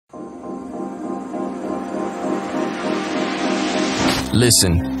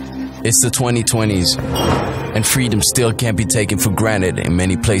Listen, it's the 2020s, and freedom still can't be taken for granted in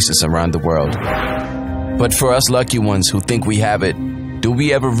many places around the world. But for us lucky ones who think we have it, do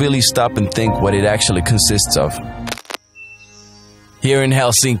we ever really stop and think what it actually consists of? Here in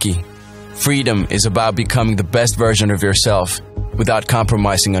Helsinki, freedom is about becoming the best version of yourself without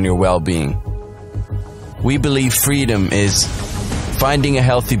compromising on your well-being. We believe freedom is finding a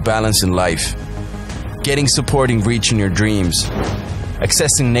healthy balance in life, getting support in reaching your dreams,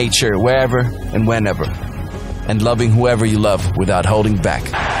 accessing nature wherever and whenever, and loving whoever you love without holding back.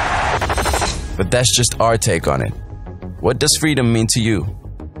 But that's just our take on it. What does freedom mean to you?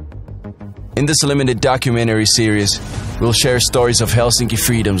 In this limited documentary series, we'll share stories of Helsinki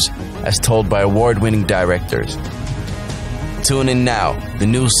Freedoms as told by award-winning directors. Tune in now. The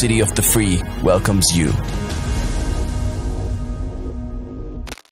new city of the free welcomes you.